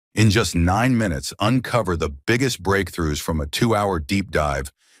In just 9 minutes, uncover the biggest breakthroughs from a 2-hour deep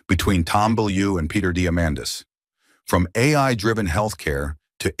dive between Tom Bilyeu and Peter Diamandis. From AI-driven healthcare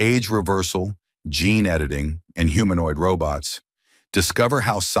to age reversal, gene editing, and humanoid robots, discover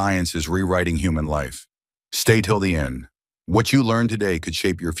how science is rewriting human life. Stay till the end. What you learn today could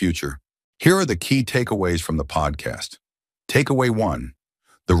shape your future. Here are the key takeaways from the podcast. Takeaway 1.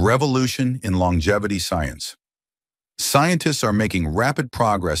 The revolution in longevity science. Scientists are making rapid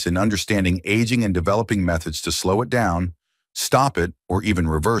progress in understanding aging and developing methods to slow it down, stop it, or even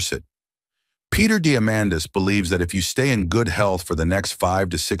reverse it. Peter Diamandis believes that if you stay in good health for the next 5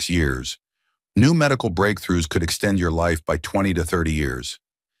 to 6 years, new medical breakthroughs could extend your life by 20 to 30 years.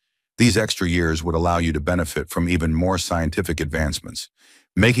 These extra years would allow you to benefit from even more scientific advancements,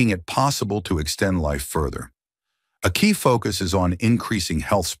 making it possible to extend life further. A key focus is on increasing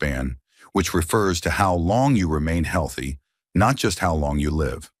health span, which refers to how long you remain healthy, not just how long you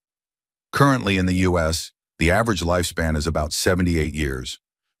live. Currently in the US, the average lifespan is about 78 years,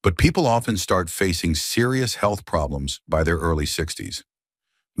 but people often start facing serious health problems by their early 60s.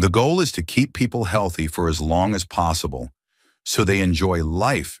 The goal is to keep people healthy for as long as possible, so they enjoy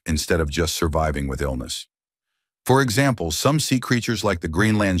life instead of just surviving with illness. For example, some sea creatures like the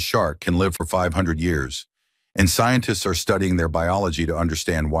Greenland shark can live for 500 years, and scientists are studying their biology to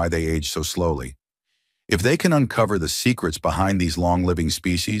understand why they age so slowly. If they can uncover the secrets behind these long-living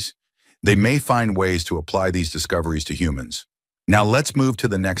species, they may find ways to apply these discoveries to humans. Now let's move to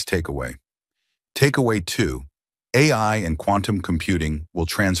the next takeaway. Takeaway 2. AI and quantum computing will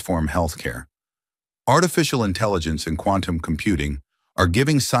transform healthcare. Artificial intelligence and quantum computing are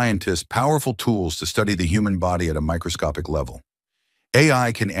giving scientists powerful tools to study the human body at a microscopic level.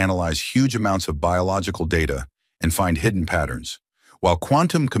 AI can analyze huge amounts of biological data and find hidden patterns, while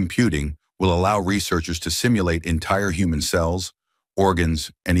quantum computing will allow researchers to simulate entire human cells,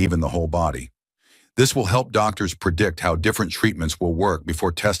 organs, and even the whole body. This will help doctors predict how different treatments will work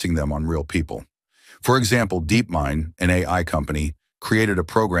before testing them on real people. For example, DeepMind, an AI company, created a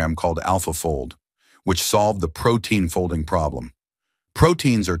program called AlphaFold, which solved the protein folding problem.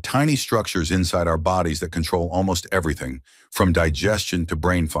 Proteins are tiny structures inside our bodies that control almost everything, from digestion to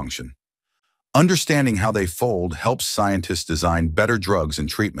brain function. Understanding how they fold helps scientists design better drugs and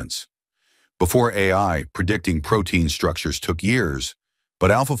treatments. Before AI, predicting protein structures took years, but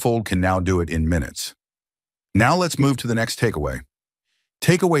AlphaFold can now do it in minutes. Now let's move to the next takeaway.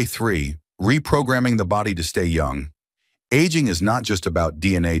 Takeaway 3, reprogramming the body to stay young. Aging is not just about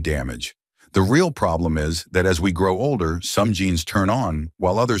DNA damage. The real problem is that as we grow older, some genes turn on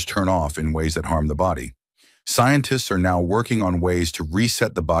while others turn off in ways that harm the body. Scientists are now working on ways to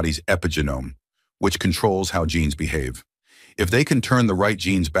reset the body's epigenome, which controls how genes behave. If they can turn the right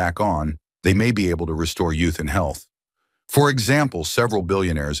genes back on, they may be able to restore youth and health. For example, several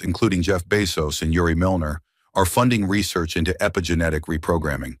billionaires, including Jeff Bezos and Yuri Milner, are funding research into epigenetic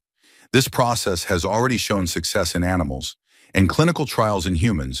reprogramming. This process has already shown success in animals, and clinical trials in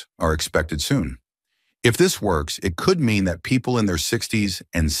humans are expected soon. If this works, it could mean that people in their 60s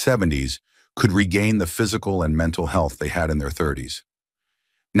and 70s could regain the physical and mental health they had in their 30s.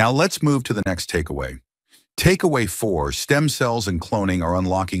 Now let's move to the next takeaway. Takeaway 4, stem cells and cloning are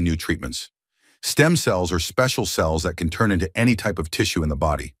unlocking new treatments. Stem cells are special cells that can turn into any type of tissue in the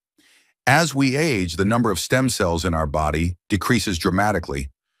body. As we age, the number of stem cells in our body decreases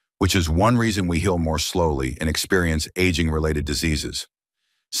dramatically, which is one reason we heal more slowly and experience aging-related diseases.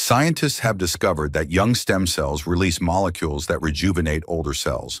 Scientists have discovered that young stem cells release molecules that rejuvenate older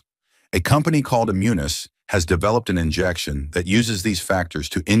cells. A company called Immunis has developed an injection that uses these factors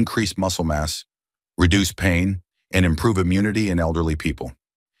to increase muscle mass, reduce pain, and improve immunity in elderly people.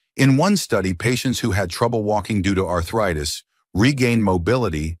 In one study, patients who had trouble walking due to arthritis regained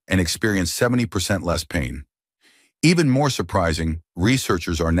mobility and experienced 70% less pain. Even more surprising,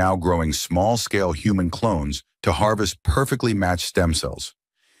 researchers are now growing small-scale human clones to harvest perfectly matched stem cells.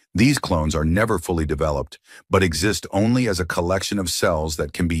 These clones are never fully developed, but exist only as a collection of cells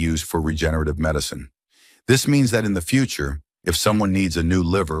that can be used for regenerative medicine. This means that in the future, if someone needs a new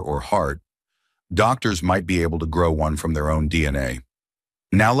liver or heart, doctors might be able to grow one from their own DNA.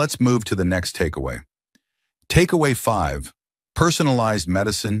 Now let's move to the next takeaway. Takeaway 5, personalized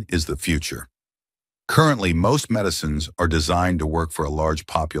medicine is the future. Currently, most medicines are designed to work for a large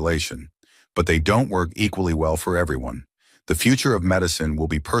population, but they don't work equally well for everyone. The future of medicine will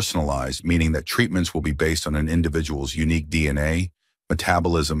be personalized, meaning that treatments will be based on an individual's unique DNA,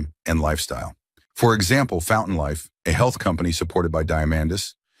 metabolism, and lifestyle. For example, Fountain Life, a health company supported by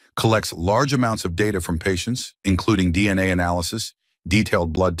Diamandis, collects large amounts of data from patients, including DNA analysis,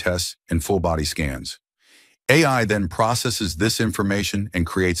 detailed blood tests, and full-body scans. AI then processes this information and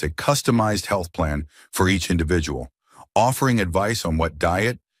creates a customized health plan for each individual, offering advice on what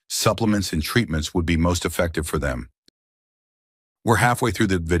diet, supplements, and treatments would be most effective for them. We're halfway through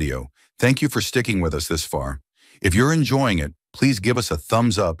the video. Thank you for sticking with us this far. If you're enjoying it, please give us a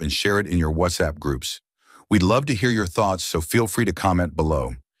thumbs up and share it in your WhatsApp groups. We'd love to hear your thoughts, so feel free to comment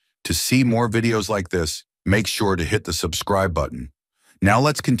below. To see more videos like this, make sure to hit the subscribe button. Now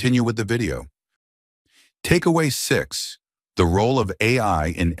let's continue with the video. Takeaway 6. The role of AI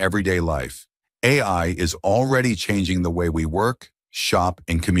in everyday life. AI is already changing the way we work, shop,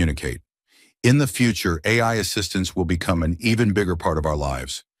 and communicate. In the future, AI assistants will become an even bigger part of our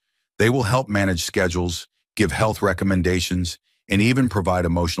lives. They will help manage schedules, give health recommendations, and even provide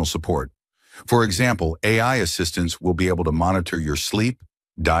emotional support. For example, AI assistants will be able to monitor your sleep,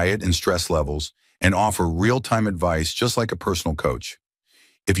 diet, and stress levels, and offer real-time advice just like a personal coach.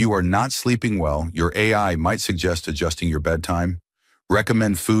 If you are not sleeping well, your AI might suggest adjusting your bedtime,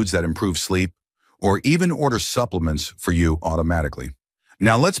 recommend foods that improve sleep, or even order supplements for you automatically.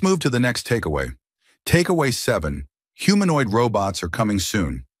 Now let's move to the next takeaway. Takeaway 7. Humanoid robots are coming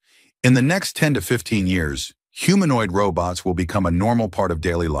soon. In the next 10 to 15 years, humanoid robots will become a normal part of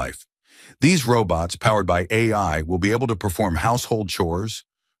daily life. These robots, powered by AI, will be able to perform household chores,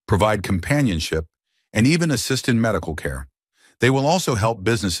 provide companionship, and even assist in medical care. They will also help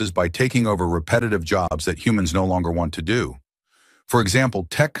businesses by taking over repetitive jobs that humans no longer want to do. For example,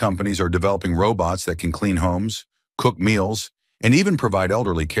 tech companies are developing robots that can clean homes, cook meals, and even provide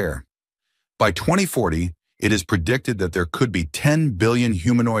elderly care. By 2040, it is predicted that there could be 10 billion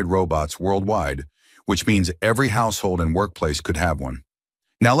humanoid robots worldwide, which means every household and workplace could have one.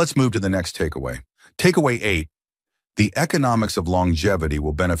 Now let's move to the next takeaway. Takeaway 8. The economics of longevity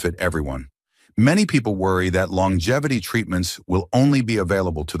will benefit everyone. Many people worry that longevity treatments will only be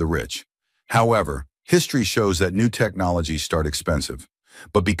available to the rich. However, history shows that new technologies start expensive,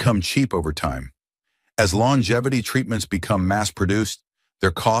 but become cheap over time. As longevity treatments become mass-produced,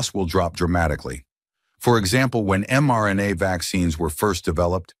 their costs will drop dramatically. For example, when mRNA vaccines were first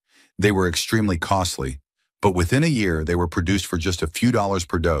developed, they were extremely costly, but within a year they were produced for just a few dollars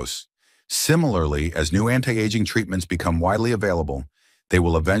per dose. Similarly, as new anti-aging treatments become widely available, they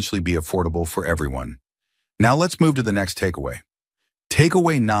will eventually be affordable for everyone. Now let's move to the next takeaway.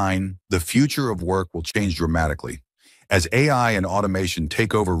 Takeaway 9. The future of work will change dramatically. As AI and automation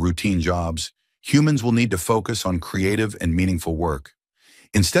take over routine jobs, humans will need to focus on creative and meaningful work.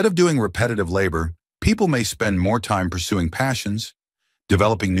 Instead of doing repetitive labor, people may spend more time pursuing passions,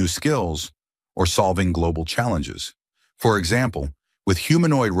 developing new skills, or solving global challenges. For example, with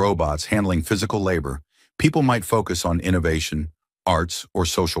humanoid robots handling physical labor, people might focus on innovation, arts, or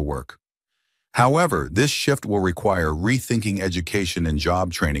social work. However, this shift will require rethinking education and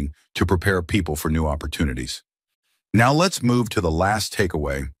job training to prepare people for new opportunities. Now let's move to the last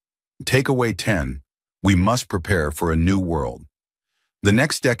takeaway. Takeaway 10. We must prepare for a new world. The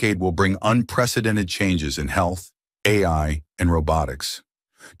next decade will bring unprecedented changes in health, AI, and robotics.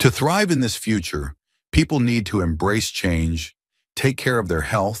 To thrive in this future, people need to embrace change, take care of their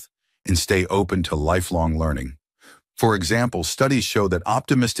health, and stay open to lifelong learning. For example, studies show that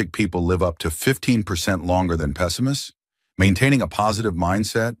optimistic people live up to 15% longer than pessimists. Maintaining a positive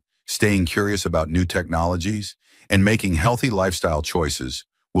mindset, staying curious about new technologies, and making healthy lifestyle choices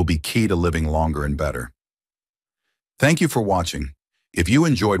will be key to living longer and better. Thank you for watching. If you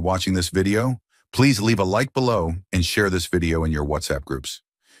enjoyed watching this video, please leave a like below and share this video in your WhatsApp groups.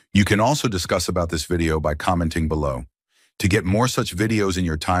 You can also discuss about this video by commenting below. To get more such videos in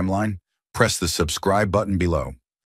your timeline, press the subscribe button below.